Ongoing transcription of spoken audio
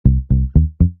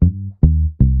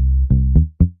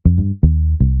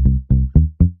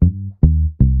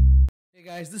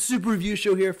Guys, the Super Review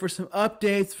Show here for some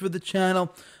updates for the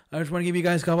channel. I just want to give you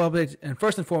guys a couple updates. And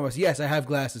first and foremost, yes, I have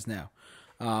glasses now.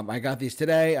 I got these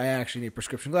today. I actually need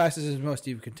prescription glasses, as most of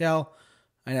you can tell.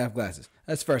 I now have glasses.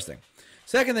 That's the first thing.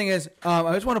 Second thing is,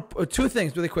 I just want to two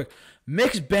things really quick.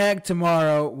 Mixed Bag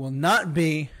tomorrow will not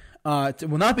be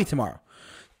tomorrow.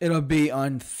 It'll be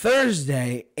on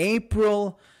Thursday,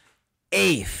 April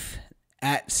 8th.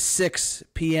 At 6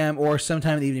 p.m. or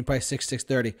sometime in the evening, probably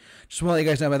 6:30. Just want to let you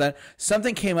guys know about that.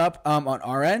 Something came up on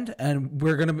our end, and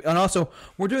we're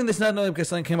doing this not only because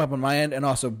something came up on my end and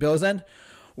also Bill's end.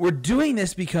 We're doing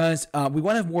this because we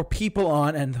want to have more people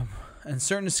on, and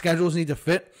certain schedules need to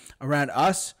fit around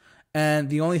us. And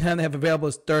the only time they have available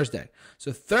is Thursday.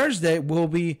 So Thursday will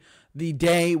be the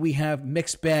day we have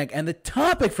Mixed Bag, and the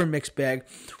topic for Mixed Bag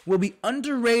will be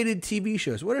underrated TV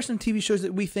shows. What are some TV shows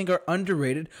that we think are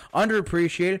underrated,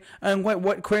 underappreciated, and what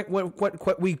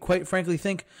we quite frankly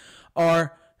think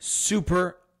are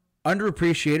super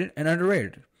underappreciated and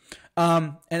underrated?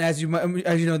 And as you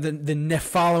know, the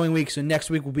following week, so next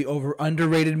week will be over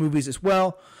underrated movies as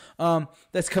well.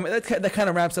 That's coming. That kind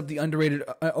of wraps up the underrated,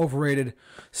 overrated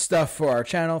stuff for our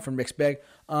channel for Mixed Bag.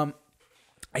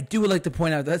 I do like to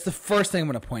point out, that's the first thing I'm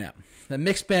going to point out. The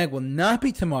Mixed Bag will not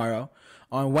be tomorrow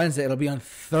on Wednesday. It'll be on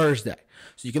Thursday.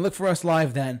 So you can look for us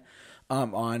live then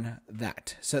on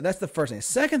that. So that's the first thing.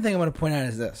 Second thing I want to point out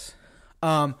is this.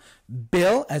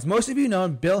 Bill, as most of you know,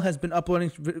 Bill has been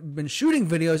shooting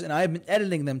videos, and I've been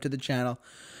editing them to the channel.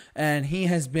 And he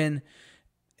has been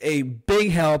a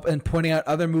big help in pointing out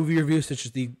other movie reviews, such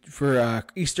as for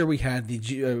Easter we had the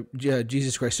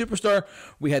Jesus Christ Superstar,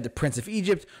 we had the Prince of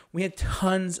Egypt, we had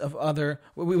tons of other.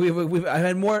 I've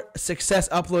had more success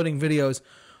uploading videos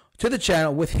to the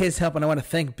channel with his help, and I want to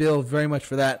thank Bill very much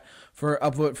for that, for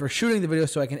shooting the videos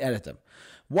so I can edit them.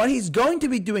 What he's going to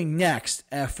be doing next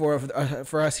for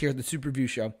us here at the Super Review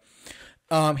Show,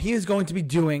 he is going to be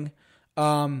doing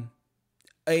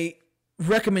a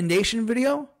recommendation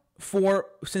video.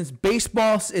 Since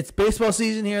it's baseball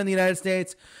season here in the United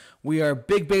States, we are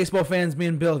big baseball fans, me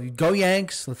and Bill. Go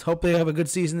Yanks. Let's hope they have a good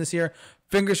season this year.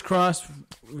 Fingers crossed.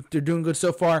 They're doing good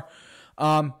so far.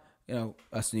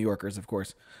 Us New Yorkers, of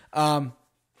course. He's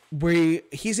going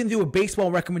to do a baseball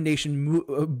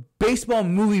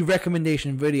movie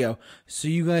recommendation video, so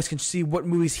you guys can see what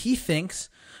movies he thinks,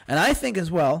 and I think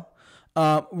as well.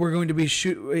 He's going to be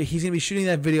shooting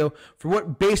that video for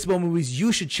what baseball movies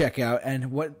you should check out,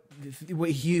 and what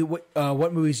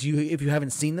movies if you haven't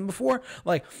seen them before,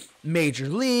 like Major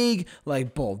League,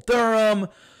 like Bull Durham,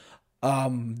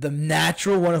 The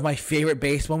Natural, one of my favorite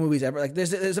baseball movies ever. Like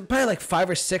there's probably like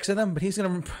 5 or 6 of them, but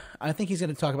I think he's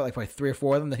gonna talk about like probably 3 or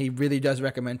 4 of them that he really does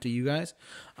recommend to you guys.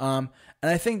 And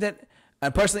I think that.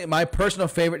 And personally, my personal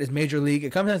favorite is Major League. It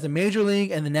comes down to Major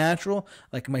League and The Natural.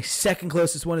 Like my second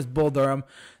closest one is Bull Durham.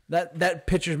 That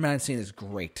pitcher's mound scene is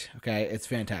great. Okay, it's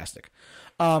fantastic.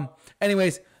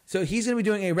 Anyways, so he's going to be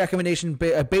doing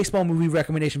a baseball movie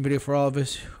recommendation video for all of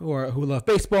us who love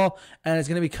baseball, and it's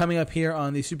going to be coming up here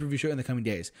on the Super Review Show in the coming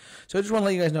days. So I just want to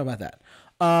let you guys know about that.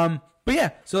 But yeah,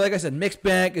 so like I said, Mixed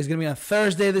Bag is going to be on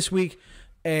Thursday this week.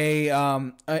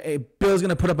 Bill's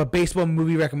gonna put up a baseball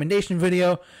movie recommendation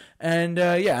video, and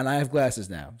and I have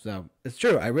glasses now, so it's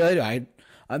true. I really do.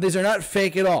 These are not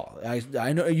fake at all.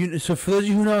 I know you. So for those of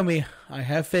you who know me, I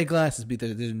have fake glasses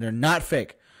because they're not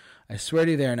fake. I swear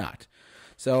to you, they're not.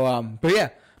 So but yeah,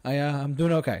 I'm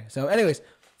doing okay. So anyways,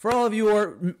 for all of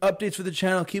your updates for the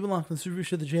channel, keep along with the Super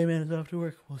Show. The J-Man is off to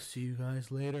work. We'll see you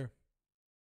guys later.